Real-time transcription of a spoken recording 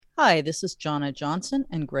Hi, this is Jonna Johnson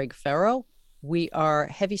and Greg Farrow. We are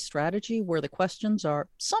Heavy Strategy, where the questions are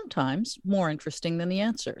sometimes more interesting than the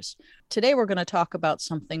answers. Today, we're going to talk about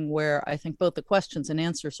something where I think both the questions and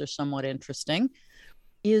answers are somewhat interesting.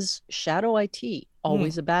 Is shadow IT Mm.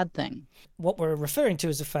 always a bad thing? What we're referring to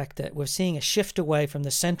is the fact that we're seeing a shift away from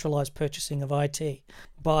the centralized purchasing of IT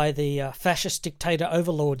by the fascist dictator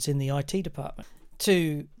overlords in the IT department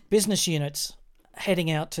to business units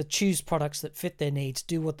heading out to choose products that fit their needs,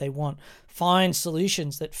 do what they want, find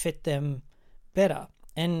solutions that fit them better.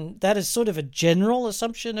 And that is sort of a general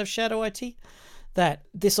assumption of shadow IT, that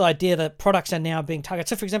this idea that products are now being targeted.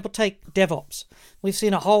 So, for example, take DevOps. We've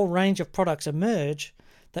seen a whole range of products emerge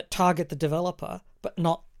that target the developer, but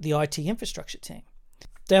not the IT infrastructure team.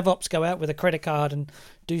 DevOps go out with a credit card and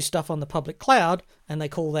do stuff on the public cloud, and they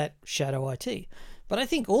call that shadow IT. But I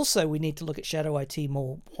think also we need to look at shadow IT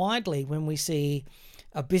more widely when we see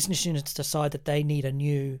a business units decide that they need a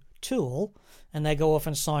new tool and they go off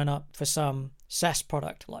and sign up for some SaaS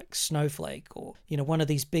product like Snowflake or one of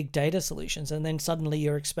these big data solutions, and then suddenly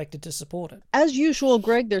you're expected to support it. As usual,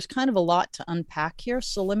 Greg, there's kind of a lot to unpack here,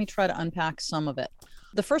 so let me try to unpack some of it.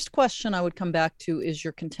 The first question I would come back to is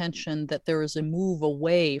your contention that there is a move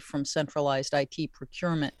away from centralized IT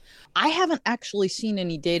procurement. I haven't actually seen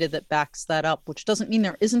any data that backs that up, which doesn't mean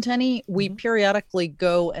there isn't any. We periodically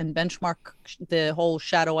go and benchmark the whole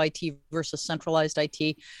shadow IT versus centralized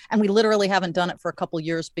IT, and we literally haven't done it for a couple of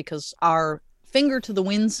years because our finger to the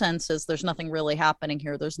wind sense says there's nothing really happening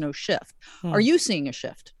here. There's no shift. Are Hmm. you seeing a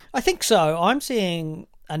shift? I think so. I'm seeing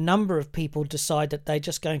a number of people decide that they're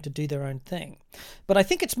just going to do their own thing. But I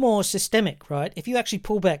think it's more systemic, right? If you actually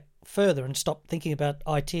pull back further and stop thinking about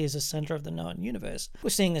IT as a center of the known universe, we're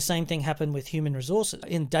seeing the same thing happen with human resources.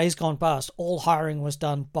 In days gone past, all hiring was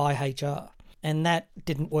done by HR. And that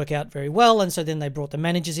didn't work out very well. And so then they brought the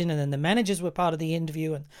managers in, and then the managers were part of the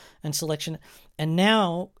interview and selection. And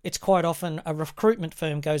now it's quite often a recruitment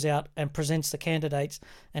firm goes out and presents the candidates,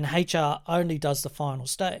 and HR only does the final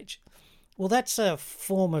stage. Well, that's a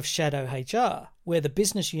form of shadow HR, where the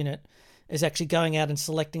business unit is actually going out and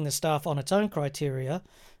selecting the staff on its own criteria.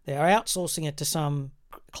 They are outsourcing it to some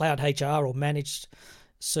cloud HR or managed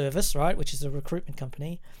service, right, which is a recruitment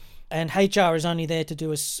company. And HR is only there to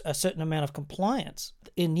do a certain amount of compliance.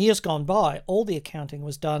 In years gone by, all the accounting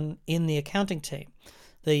was done in the accounting team.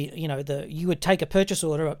 You would take a purchase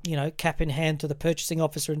order, cap in hand to the purchasing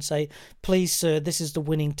officer and say, "Please, sir, this is the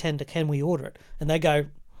winning tender. Can we order it?" And they go,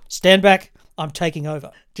 "Stand back. I'm taking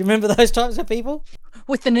over." Do you remember those types of people?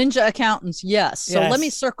 With the ninja accountants, yes. So let me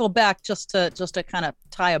Yes. circle back just to kind of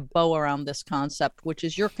tie a bow around this concept, which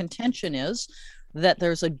is your contention is that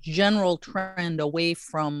there's a general trend away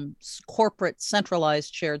from corporate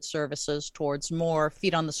centralized shared services towards more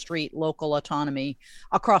feet on the street local autonomy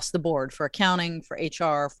across the board for accounting, for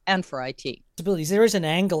HR, and for IT. There is an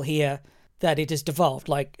angle here that it has devolved.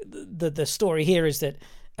 Like the story here is that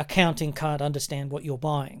accounting can't understand what you're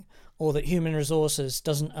buying, or that human resources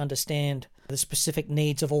doesn't understand the specific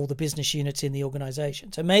needs of all the business units in the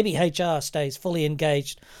organization. So maybe HR stays fully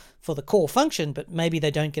engaged for the core function, but maybe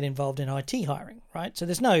they don't get involved in IT hiring, right? So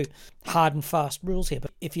there's no hard and fast rules here.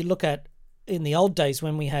 But if you look at in the old days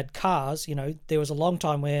when we had cars, there was a long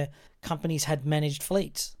time where companies had managed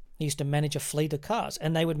fleets. They used to manage a fleet of cars,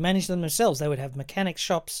 and they would manage them themselves. They would have mechanic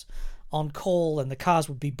shops on call, and the cars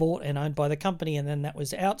would be bought and owned by the company, and then that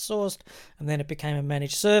was outsourced, and then it became a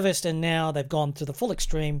managed service, and now they've gone to the full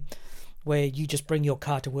extreme where you just bring your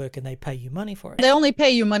car to work and they pay you money for it. They only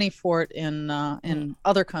pay you money for it in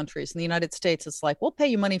other countries. In the United States, it's like, we'll pay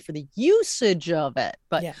you money for the usage of it.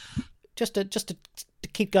 But yeah, just to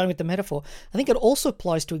keep going with the metaphor, I think it also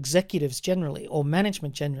applies to executives generally, or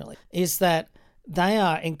management generally, is that they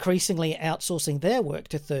are increasingly outsourcing their work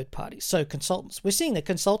to third parties. So consultants, we're seeing that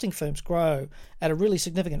consulting firms grow at a really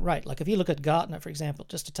significant rate. Like if you look at Gartner, for example,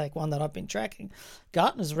 just to take one that I've been tracking,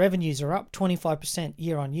 Gartner's revenues are up 25%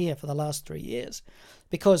 year on year for the last 3 years,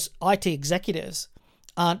 because IT executives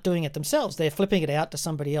aren't doing it themselves. They're flipping it out to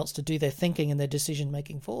somebody else to do their thinking and their decision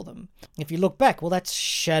making for them. If you look back, well, that's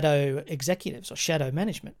shadow executives or shadow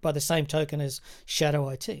management by the same token as shadow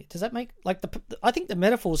IT. Does that make I think the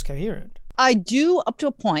metaphor is coherent. I do, up to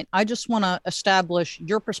a point. I just want to establish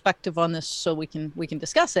your perspective on this so we can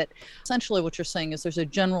discuss it. Essentially, what you're saying is there's a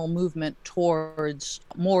general movement towards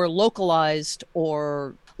more localized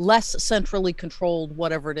or less centrally controlled,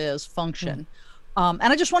 whatever it is, function. And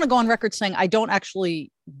I just want to go on record saying I don't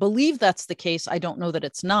actually believe that's the case. I don't know that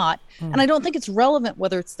it's not. And I don't think it's relevant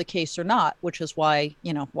whether it's the case or not, which is why,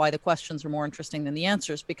 why the questions are more interesting than the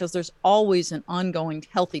answers, because there's always an ongoing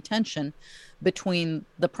healthy tension between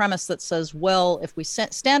the premise that says, well, if we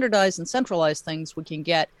standardize and centralize things, we can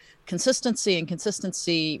get consistency, and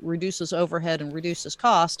consistency reduces overhead and reduces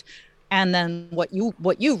cost. And then what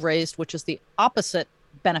you've raised, which is the opposite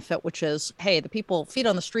benefit, which is, hey, the people feet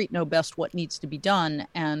on the street know best what needs to be done,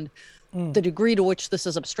 and the degree to which this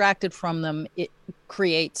is abstracted from them, it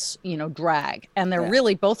creates drag. And they're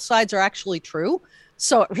really, both sides are actually true.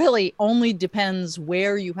 So it really only depends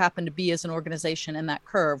where you happen to be as an organization in that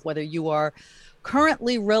curve, whether you are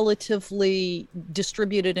currently relatively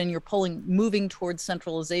distributed and you're moving towards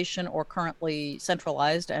centralization, or currently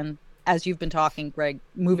centralized and, as you've been talking, Greg,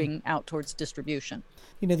 moving out towards distribution.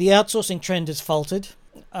 The outsourcing trend has faltered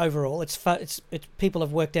overall. It's people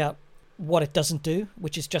have worked out what it doesn't do,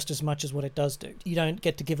 which is just as much as what it does do. You don't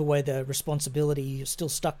get to give away the responsibility. You're still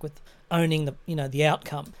stuck with owning the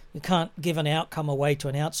outcome. You can't give an outcome away to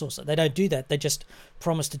an outsourcer. They don't do that. They just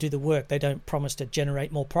promise to do the work. They don't promise to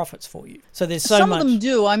generate more profits for you. So there's so much. Some of them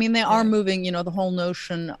do. I mean, they are moving, the whole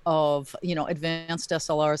notion of, advanced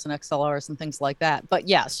SLRs and XLRs and things like that. But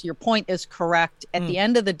yes, your point is correct. At the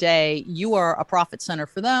end of the day, you are a profit center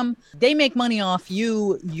for them. They make money off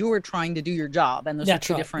you. You are trying to do your job. And those are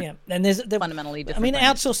two different, and there's fundamentally different things.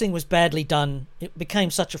 Outsourcing was badly done. It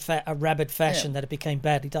became such a rabid fashion that it became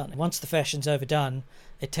badly done. Once the fashion's overdone,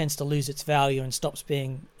 it tends to lose its value and stops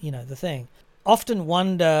being, the thing. Often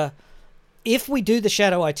wonder, if we do the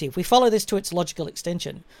shadow IT, if we follow this to its logical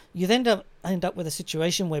extension, you then end up with a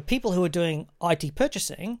situation where people who are doing IT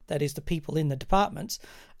purchasing, that is the people in the departments,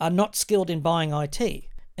 are not skilled in buying IT,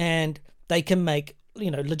 and they can make,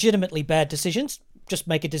 legitimately bad decisions, just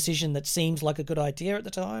make a decision that seems like a good idea at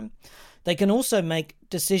the time. They can also make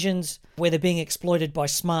decisions where they're being exploited by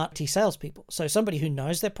smart salespeople. So somebody who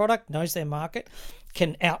knows their product, knows their market,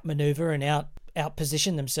 can outmaneuver and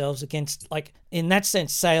outposition themselves against, in that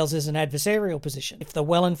sense, sales is an adversarial position. If the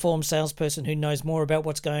well-informed salesperson who knows more about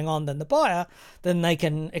what's going on than the buyer, then they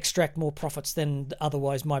can extract more profits than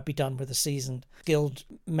otherwise might be done with a seasoned, skilled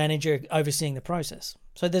manager overseeing the process.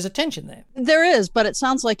 So there's a tension there. There is, but it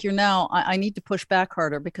sounds like you're now, I need to push back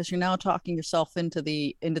harder, because you're now talking yourself into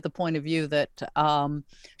the point of view that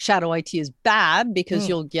shadow IT is bad because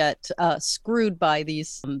you'll get screwed by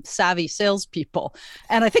these savvy salespeople.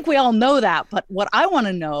 And I think we all know that. But what I want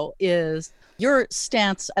to know is your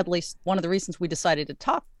stance, at least one of the reasons we decided to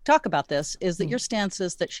talk about this, is that your stance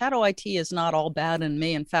is that shadow IT is not all bad and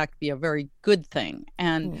may in fact be a very good thing.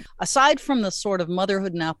 And aside from the sort of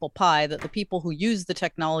motherhood and apple pie that the people who use the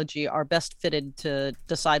technology are best fitted to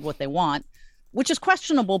decide what they want, which is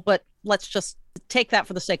questionable, but let's just take that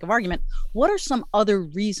for the sake of argument, what are some other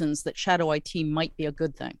reasons that shadow IT might be a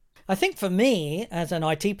good thing? I think for me, as an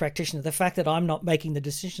IT practitioner, the fact that I'm not making the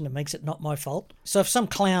decision, it makes it not my fault. So if some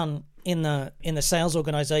clown in the sales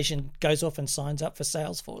organization goes off and signs up for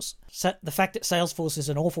Salesforce, the fact that Salesforce is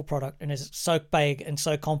an awful product and is so big and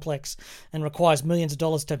so complex and requires millions of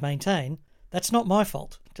dollars to maintain, that's not my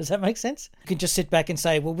fault. Does that make sense? You can just sit back and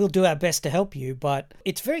say, well, we'll do our best to help you, but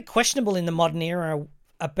it's very questionable in the modern era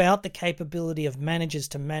about the capability of managers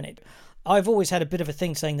to manage. I've always had a bit of a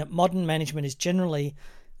thing saying that modern management is generally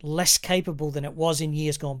less capable than it was in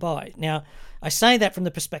years gone by. Now, I say that from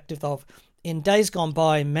the perspective of, in days gone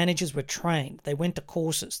by, managers were trained. They went to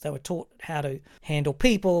courses. They were taught how to handle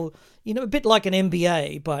people, a bit like an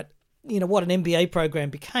MBA, but what an MBA program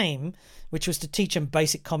became, which was to teach them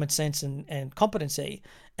basic common sense and competency.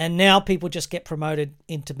 And now people just get promoted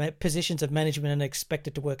into positions of management and are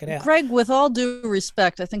expected to work it out. Greg, with all due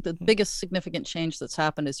respect, I think the biggest significant change that's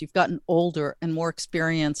happened is you've gotten older and more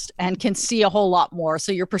experienced and can see a whole lot more.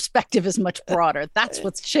 So your perspective is much broader. That's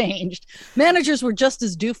what's changed. Managers were just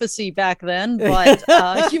as doofusy back then, but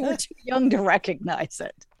you were too young to recognize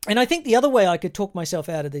it. And I think the other way I could talk myself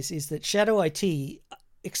out of this is that shadow IT,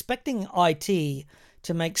 expecting IT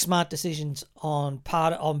to make smart decisions on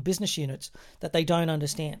business units that they don't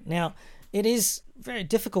understand. Now, it is very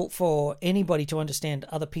difficult for anybody to understand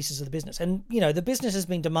other pieces of the business. And, the business has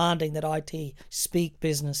been demanding that IT speak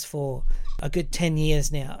business for a good 10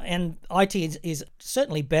 years now. And IT is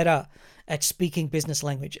certainly better at speaking business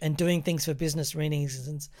language and doing things for business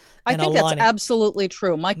reasons. I think that's absolutely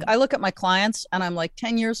true. I look at my clients and I'm like,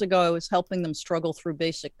 10 years ago, I was helping them struggle through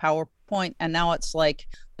basic PowerPoint. And now it's like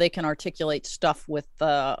they can articulate stuff with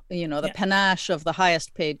the panache of the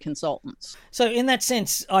highest paid consultants. So in that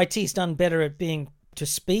sense, IT's done better at to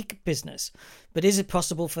speak business. But is it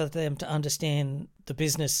possible for them to understand the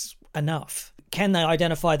business enough? can they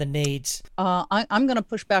identify the needs? I'm going to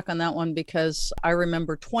push back on that one because I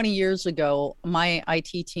remember 20 years ago, my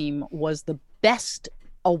IT team was the best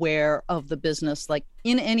aware of the business. Like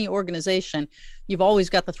in any organization, you've always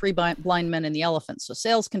got the three blind men and the elephant. So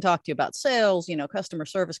sales can talk to you about sales, customer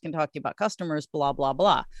service can talk to you about customers, blah, blah,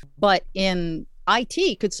 blah. But in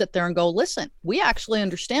IT could sit there and go, listen, we actually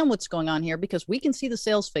understand what's going on here because we can see the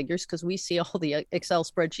sales figures because we see all the Excel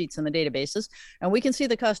spreadsheets in the databases, and we can see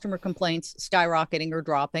the customer complaints skyrocketing or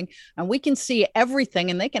dropping, and we can see everything,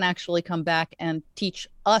 and they can actually come back and teach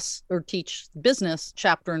us or teach business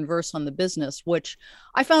chapter and verse on the business, which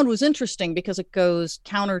I found was interesting because it goes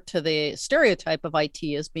counter to the stereotype of IT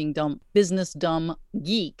as being business dumb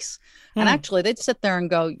geeks. And actually they'd sit there and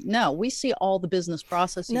go, no, we see all the business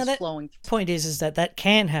processes flowing. Point is that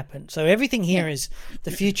can happen. So everything here is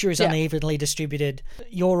the future is unevenly distributed.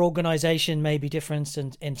 Your organization may be different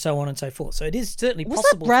and so on and so forth. So it is certainly possible.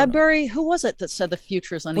 Was that Bradbury? Who was it that said the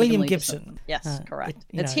future is unevenly William Gibson. Yes, correct.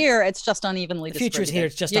 It's here. It's just unevenly distributed. The future is here.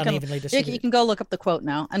 It's just unevenly distributed. You can go look up the quote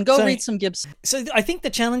now and go read some Gibson. So I think the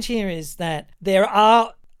challenge here is that there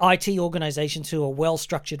are IT organizations who are well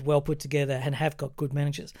structured, well put together, and have got good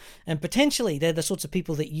managers. And potentially they're the sorts of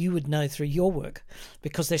people that you would know through your work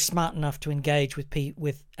because they're smart enough to engage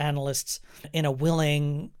with analysts in a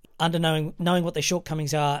willing, knowing what their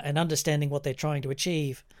shortcomings are and understanding what they're trying to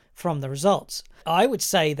achieve from the results. I would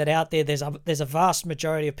say that out there there's a vast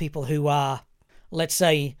majority of people who are, let's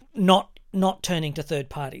say, not turning to third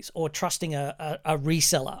parties or trusting a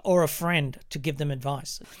reseller or a friend to give them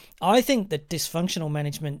advice. I think that dysfunctional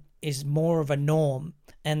management is more of a norm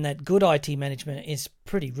and that good IT management is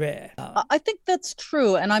pretty rare. I think that's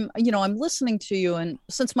true. And I'm listening to you, and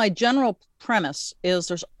since my general premise is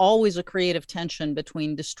there's always a creative tension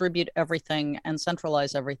between distribute everything and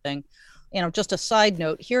centralize everything. Just a side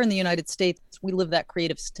note, here in the United States, we live that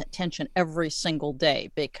creative tension every single day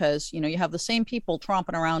because, you have the same people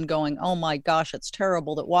tromping around going, oh my gosh, it's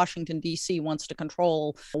terrible that Washington, D.C. wants to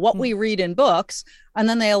control what we read in books. And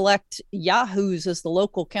then they elect yahoos as the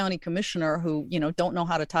local county commissioner who, don't know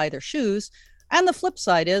how to tie their shoes. And the flip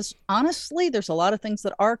side is, honestly, there's a lot of things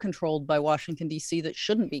that are controlled by Washington, D.C. that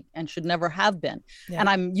shouldn't be and should never have been. Yeah. And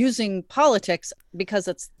I'm using politics because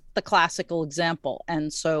it's the classical example.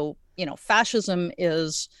 And so, fascism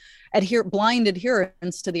is blind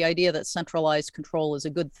adherence to the idea that centralized control is a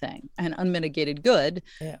good thing and unmitigated good.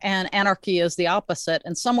 Yeah. And anarchy is the opposite.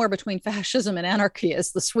 And somewhere between fascism and anarchy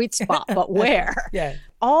is the sweet spot, but where? Yeah.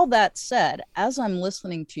 All that said, as I'm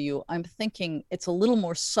listening to you, I'm thinking it's a little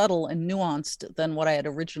more subtle and nuanced than what I had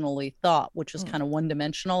originally thought, which is kind of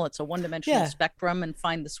one-dimensional. It's a one-dimensional spectrum and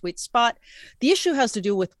find the sweet spot. The issue has to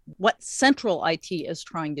do with what central IT is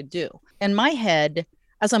trying to do. In my head,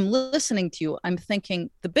 as I'm listening to you, I'm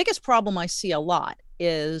thinking the biggest problem I see a lot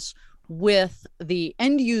is with the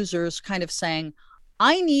end users kind of saying,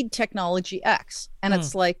 I need technology X. And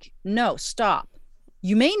it's like, no, stop.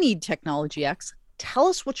 You may need technology X. Tell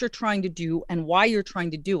us what you're trying to do and why you're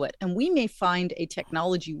trying to do it. And we may find a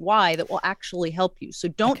technology Y that will actually help you. So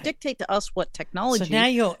don't dictate to us what technology.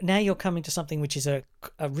 So now you're coming to something which is a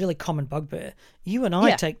really common bugbear. You and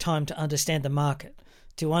I take time to understand the market,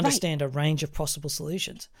 to understand a range of possible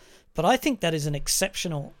solutions. But I think that is an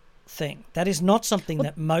exceptional thing. That is not something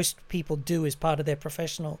that most people do as part of their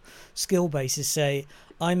professional skill base, is say,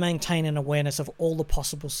 I maintain an awareness of all the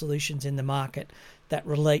possible solutions in the market that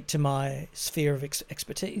relate to my sphere of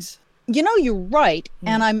expertise. You're right.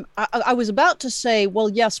 And I was about to say, well,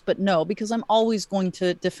 yes, but no, because I'm always going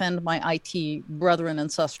to defend my IT brethren and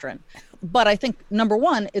sustren. But I think, number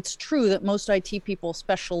one, it's true that most IT people,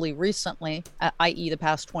 especially recently, i.e. the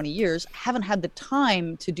past 20 years, haven't had the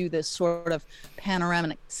time to do this sort of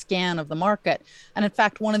panoramic scan of the market. And in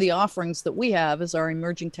fact, one of the offerings that we have is our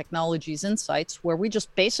Emerging Technologies Insights, where we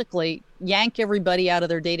just basically yank everybody out of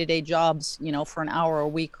their day-to-day jobs, for an hour a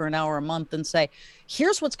week or an hour a month and say,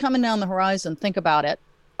 here's what's coming down the horizon. Think about it.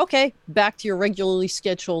 Okay, back to your regularly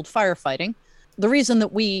scheduled firefighting. The reason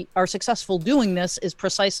that we are successful doing this is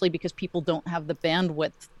precisely because people don't have the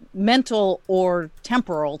bandwidth, mental or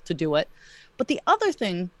temporal, to do it. But the other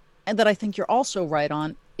thing, and that I think you're also right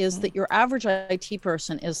on, is that your average IT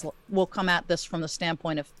person will come at this from the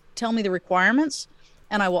standpoint of, tell me the requirements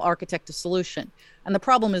and I will architect a solution. And the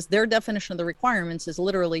problem is their definition of the requirements is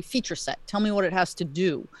literally feature set. Tell me what it has to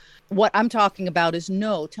do. What I'm talking about is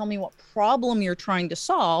no, tell me what problem you're trying to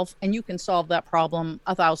solve, and you can solve that problem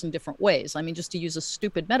 1,000 different ways. I mean, just to use a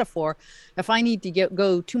stupid metaphor, if I need to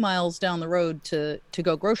go 2 miles down the road to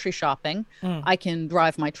go grocery shopping, I can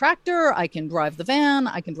drive my tractor, I can drive the van,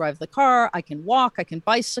 I can drive the car, I can walk, I can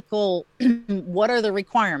bicycle. What are the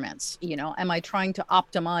requirements? You know, am I trying to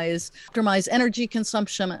optimize energy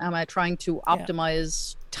consumption? Am I trying to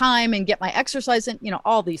optimize time and get my exercise in? You know,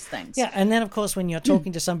 all these things. Yeah, and then of course when you're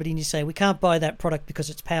talking to somebody and you say we can't buy that product because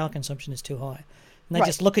its power consumption is too high, and they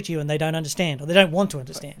just look at you and they don't understand, or they don't want to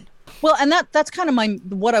understand. Well, and that's kind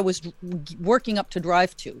of what I was working up to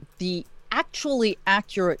drive to. The actually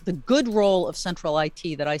accurate, the good role of central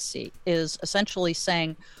IT that I see is essentially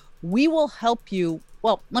saying, we will help you.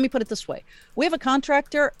 Well, let me put it this way. We have a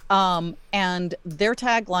contractor, and their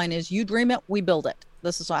tagline is, you dream it, we build it.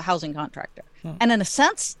 This is a housing contractor. And in a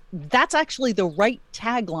sense, that's actually the right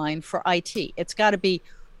tagline for IT. It's got to be,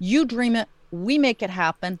 you dream it, we make it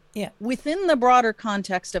happen, within the broader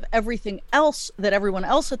context of everything else that everyone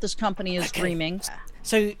else at this company is dreaming.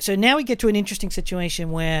 So now we get to an interesting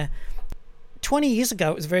situation where 20 years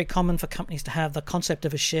ago, it was very common for companies to have the concept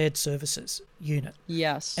of a shared services unit.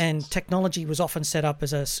 Yes. And technology was often set up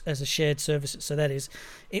as a shared services. So that is,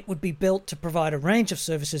 it would be built to provide a range of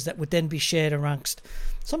services that would then be shared amongst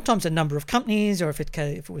sometimes a number of companies, or if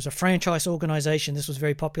it was a franchise organization, this was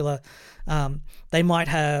very popular. They might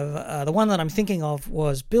have, the one that I'm thinking of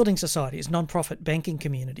was building societies, non-profit banking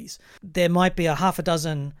communities. There might be a half a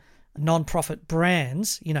dozen non-profit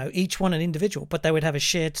brands, you know, each one an individual, but they would have a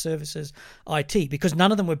shared services IT, because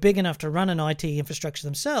none of them were big enough to run an IT infrastructure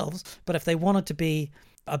themselves. But if they wanted to be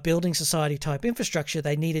a building society type infrastructure,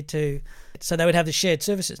 they needed to, so they would have the shared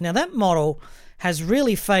services. Now that model has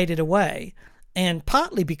really faded away, and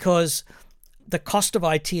partly because the cost of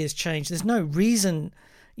IT has changed. There's no reason,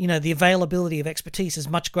 you know, the availability of expertise is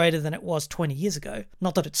much greater than it was 20 years ago.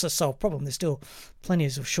 Not that it's a solved problem. There's still plenty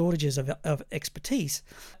of shortages of expertise.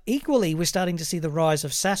 Equally, we're starting to see the rise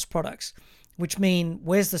of SaaS products, which mean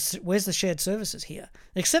where's the shared services here?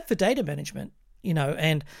 Except for data management, you know,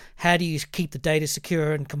 and how do you keep the data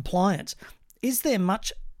secure and compliance? Is there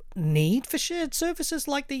much need for shared services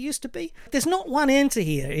like there used to be? There's not one answer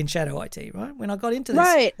here in Shadow IT, right? When I got into this.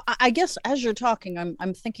 Right. I guess as you're talking,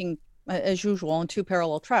 I'm thinking, as usual, on two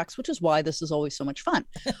parallel tracks, which is why this is always so much fun.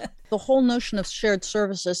 The whole notion of shared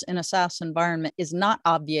services in a SaaS environment is not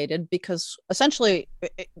obviated, because essentially,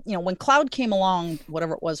 you know, when cloud came along,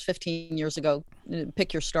 whatever it was, 15 years ago,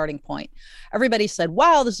 pick your starting point, everybody said,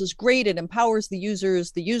 wow, this is great. It empowers the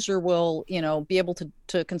users. The user will, you know, be able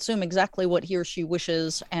to consume exactly what he or she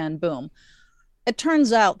wishes, and boom. It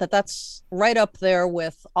turns out that that's right up there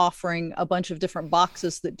with offering a bunch of different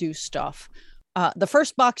boxes that do stuff. The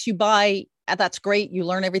first box you buy, that's great. You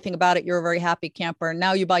learn everything about it. You're a very happy camper.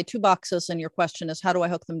 Now you buy two boxes, and your question is, how do I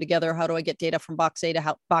hook them together? How do I get data from box A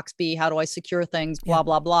to box B? How do I secure things? Blah,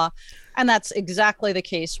 blah, blah. And that's exactly the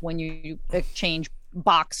case when you exchange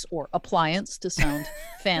box or appliance, to sound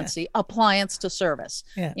fancy, appliance to service.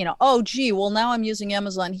 You know, oh, gee, well, now I'm using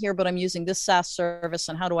Amazon here, but I'm using this SaaS service.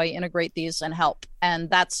 And how do I integrate these and help? And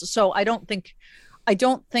that's, so I don't think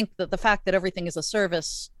that the fact that everything is a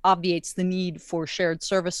service obviates the need for shared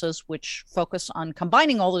services, which focus on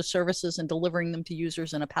combining all those services and delivering them to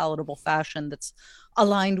users in a palatable fashion that's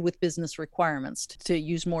aligned with business requirements, to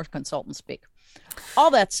use more consultant speak.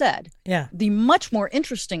 All that said, the much more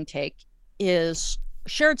interesting take is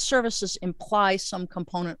shared services imply some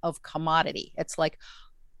component of commodity. It's like,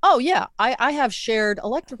 oh yeah, I have shared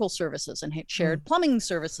electrical services and shared plumbing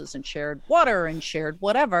services and shared water and shared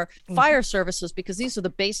whatever, fire services, because these are the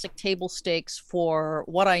basic table stakes for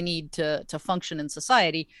what I need to function in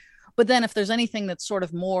society. But then if there's anything that's sort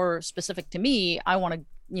of more specific to me, I want to,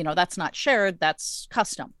 you know, that's not shared, that's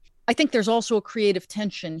custom. I think there's also a creative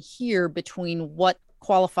tension here between what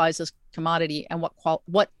qualifies as commodity and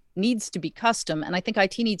what needs to be custom. And I think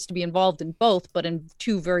IT needs to be involved in both, but in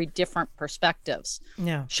two very different perspectives.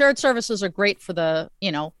 Shared services are great for the,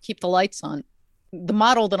 you know, keep the lights on. The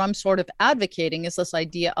model that I'm sort of advocating is this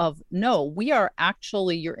idea of, no, we are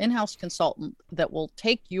actually your in-house consultant that will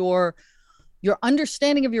take your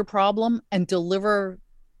understanding of your problem and deliver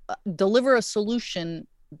a solution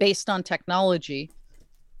based on technology.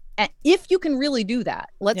 And if you can really do that,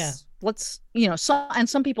 let's, you know,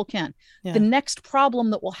 some people can. The next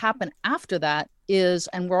problem that will happen after that is,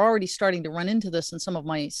 and we're already starting to run into this in some of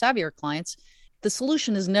my savvier clients, the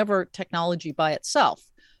solution is never technology by itself.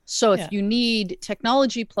 So if you need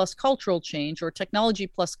technology plus cultural change, or technology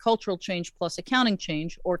plus cultural change plus accounting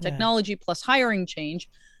change, or technology plus hiring change,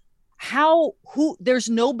 there's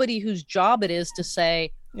nobody whose job it is to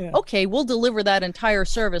say, Yeah. okay, we'll deliver that entire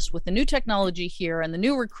service with the new technology here and the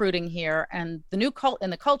new recruiting here and the new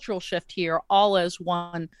and the cultural shift here, all as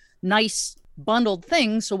one nice bundled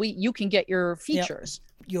thing, so you can get your features.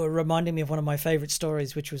 Yep. You're reminding me of one of my favorite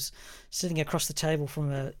stories, which was sitting across the table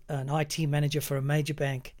from an IT manager for a major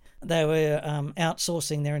bank. They were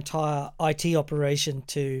outsourcing their entire IT operation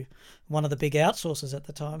to one of the big outsourcers at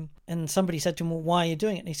the time. And somebody said to him, well, why are you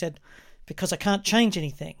doing it? And he said, because I can't change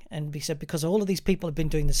anything. And he said, because all of these people have been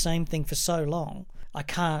doing the same thing for so long, I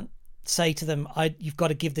can't say to them, you've got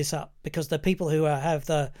to give this up. Because the people who have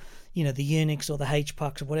the Unix or the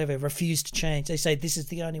HPUCs or whatever refuse to change. They say this is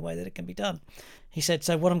the only way that it can be done. He said,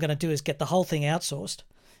 so what I'm going to do is get the whole thing outsourced,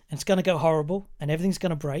 and it's going to go horrible, and everything's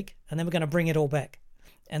going to break, and then we're going to bring it all back.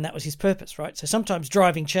 And that was his purpose, right? So sometimes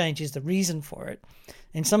driving change is the reason for it,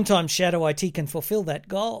 and sometimes shadow IT can fulfill that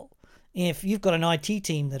goal. If you've got an IT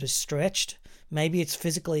team that is stretched, maybe it's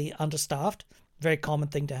physically understaffed, very common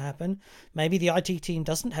thing to happen. Maybe the IT team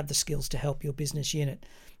doesn't have the skills to help your business unit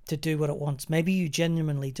to do what it wants. Maybe you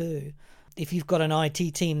genuinely do. If you've got an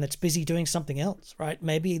IT team that's busy doing something else, right?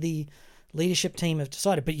 Maybe the leadership team have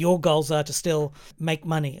decided, but your goals are to still make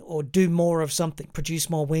money or do more of something, produce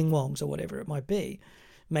more wing-wongs or whatever it might be.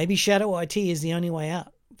 Maybe shadow IT is the only way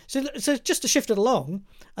out. So just to shift it along,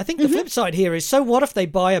 I think the flip side here is, so what if they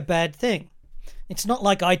buy a bad thing? It's not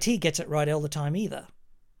like IT gets it right all the time either,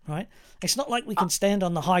 right? It's not like we can stand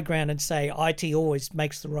on the high ground and say IT always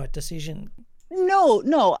makes the right decision.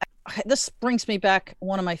 No. This brings me back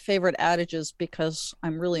one of my favorite adages, because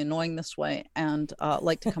I'm really annoying this way and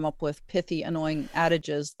like to come up with pithy, annoying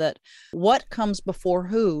adages that what comes before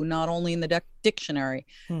who, not only in the dictionary.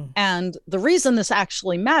 And the reason this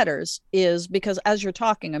actually matters is because as you're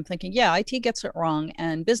talking, I'm thinking, yeah, IT gets it wrong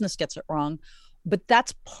and business gets it wrong. But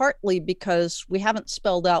that's partly because we haven't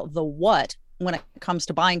spelled out the what when it comes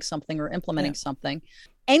to buying something or implementing something.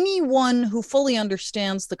 Anyone who fully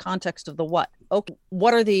understands the context of the what, okay,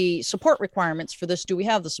 what are the support requirements for this? Do we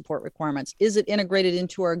have the support requirements? Is it integrated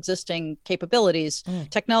into our existing capabilities,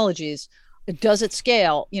 technologies? Does it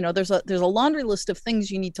scale? There's a laundry list of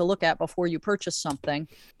things you need to look at before you purchase something.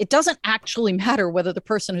 It doesn't actually matter whether the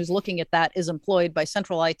person who's looking at that is employed by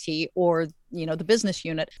central IT or, the business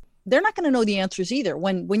unit. They're not going to know the answers either.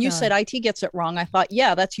 When you said IT gets it wrong, I thought,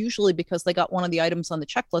 yeah, that's usually because they got one of the items on the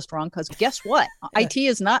checklist wrong. Because guess what? IT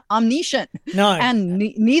is not omniscient. No. And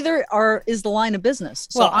neither is the line of business.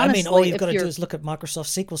 So honestly, all you've got to do is look at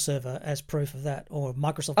Microsoft SQL Server as proof of that, or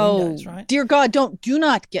Microsoft Windows, right? Dear God, do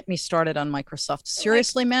not get me started on Microsoft.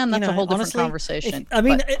 Seriously, man, that's a whole different conversation.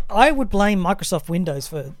 I would blame Microsoft Windows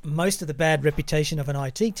for most of the bad reputation of an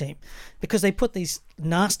IT team, because they put these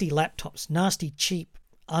nasty laptops, nasty, cheap,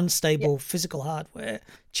 unstable physical hardware,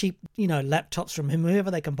 cheap, laptops from whoever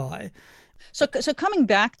they can buy. So coming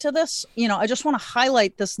back to this, I just want to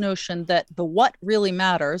highlight this notion that the what really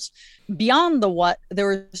matters. Beyond the what,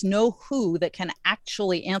 there is no who that can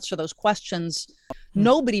actually answer those questions.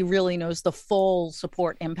 Nobody really knows the full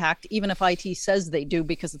support impact, even if IT says they do,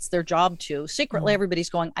 because it's their job to. Secretly, everybody's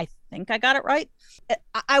going, I think I got it right.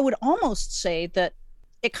 I would almost say that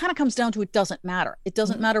it kind of comes down to, it doesn't matter. It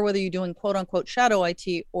doesn't matter whether you're doing quote unquote shadow IT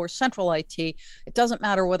or central IT. It doesn't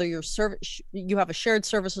matter whether you have a shared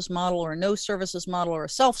services model or a no services model or a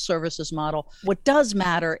self-services model. What does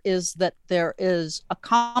matter is that there is a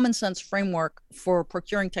common sense framework for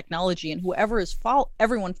procuring technology, and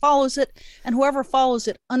everyone follows it, and whoever follows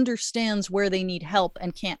it understands where they need help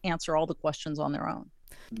and can't answer all the questions on their own.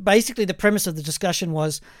 Basically, the premise of the discussion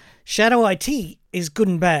was shadow IT is good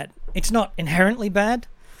and bad. It's not inherently bad.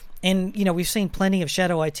 And, we've seen plenty of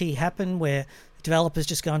shadow IT happen where developers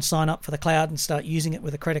just go and sign up for the cloud and start using it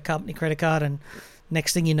with a credit card. And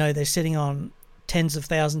next thing you know, they're sitting on tens of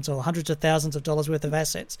thousands or hundreds of thousands of dollars worth of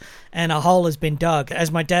assets. And a hole has been dug.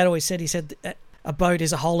 As my dad always said, he said, a boat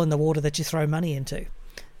is a hole in the water that you throw money into.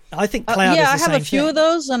 I think cloud is the same thing. I have a few of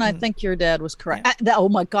those, and I think your dad was correct. Oh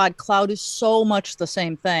my God, cloud is so much the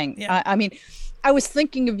same thing. Yeah. I was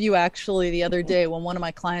thinking of you actually the other day when one of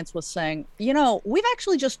my clients was saying, we've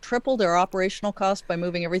actually just tripled our operational cost by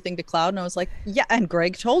moving everything to cloud. And I was like, yeah, and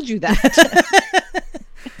Greg told you that.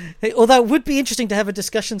 Although it would be interesting to have a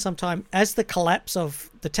discussion sometime as the collapse of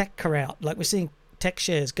the tech corral, like we're seeing tech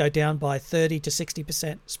shares go down by 30 to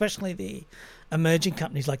 60%, especially the emerging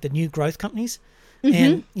companies like the new growth companies.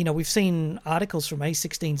 And, we've seen articles from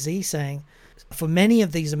A16Z saying for many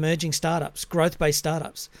of these emerging startups, growth-based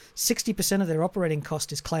startups, 60% of their operating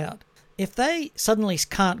cost is cloud. If they suddenly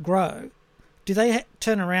can't grow, do they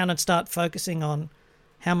turn around and start focusing on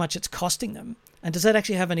how much it's costing them? And does that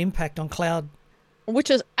actually have an impact on cloud Which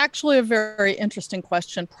is actually a very interesting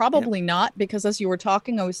question. Yep. Probably not, because as you were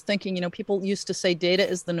talking, I was thinking, people used to say data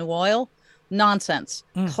is the new oil. Nonsense.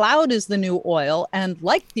 Mm. Cloud is the new oil. And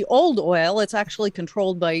like the old oil, it's actually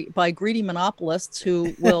controlled by greedy monopolists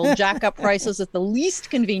who will jack up prices at the least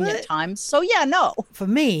convenient times. So, yeah, no. For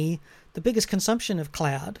me, the biggest consumption of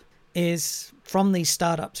cloud is from these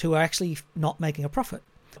startups who are actually not making a profit.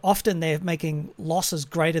 Often they're making losses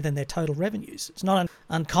greater than their total revenues. It's not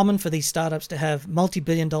uncommon for these startups to have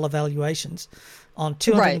multi-billion-dollar valuations on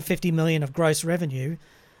 250 million of gross revenue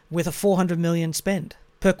with a 400 million spend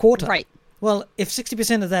per quarter. Right. Well, if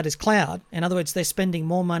 60% of that is cloud, in other words, they're spending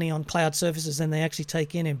more money on cloud services than they actually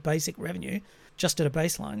take in basic revenue, just at a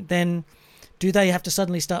baseline, then do they have to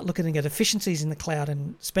suddenly start looking at efficiencies in the cloud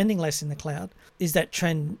and spending less in the cloud? Is that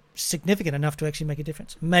trend significant enough to actually make a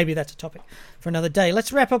difference? Maybe that's a topic for another day.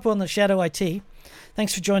 Let's wrap up on the Shadow IT.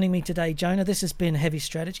 Thanks for joining me today, Jonah. This has been Heavy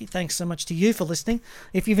Strategy. Thanks so much to you for listening.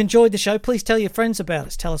 If you've enjoyed the show, please tell your friends about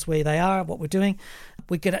us. Tell us where they are, what we're doing.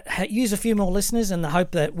 We could use a few more listeners in the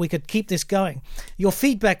hope that we could keep this going. Your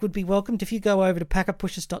feedback would be welcomed. If you go over to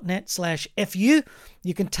packetpushers.net/FU,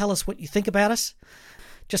 you can tell us what you think about us.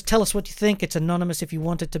 Just tell us what you think. It's anonymous if you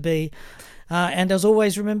want it to be. And as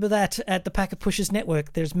always, remember that at the Packet Pushers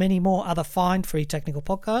Network, there's many more other fine free technical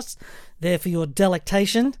podcasts there for your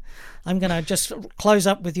delectation. I'm going to just close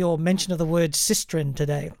up with your mention of the word Sistren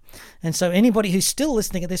today. And so anybody who's still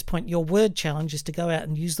listening at this point, your word challenge is to go out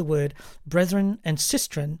and use the word brethren and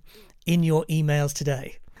Sistren in your emails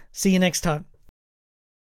today. See you next time.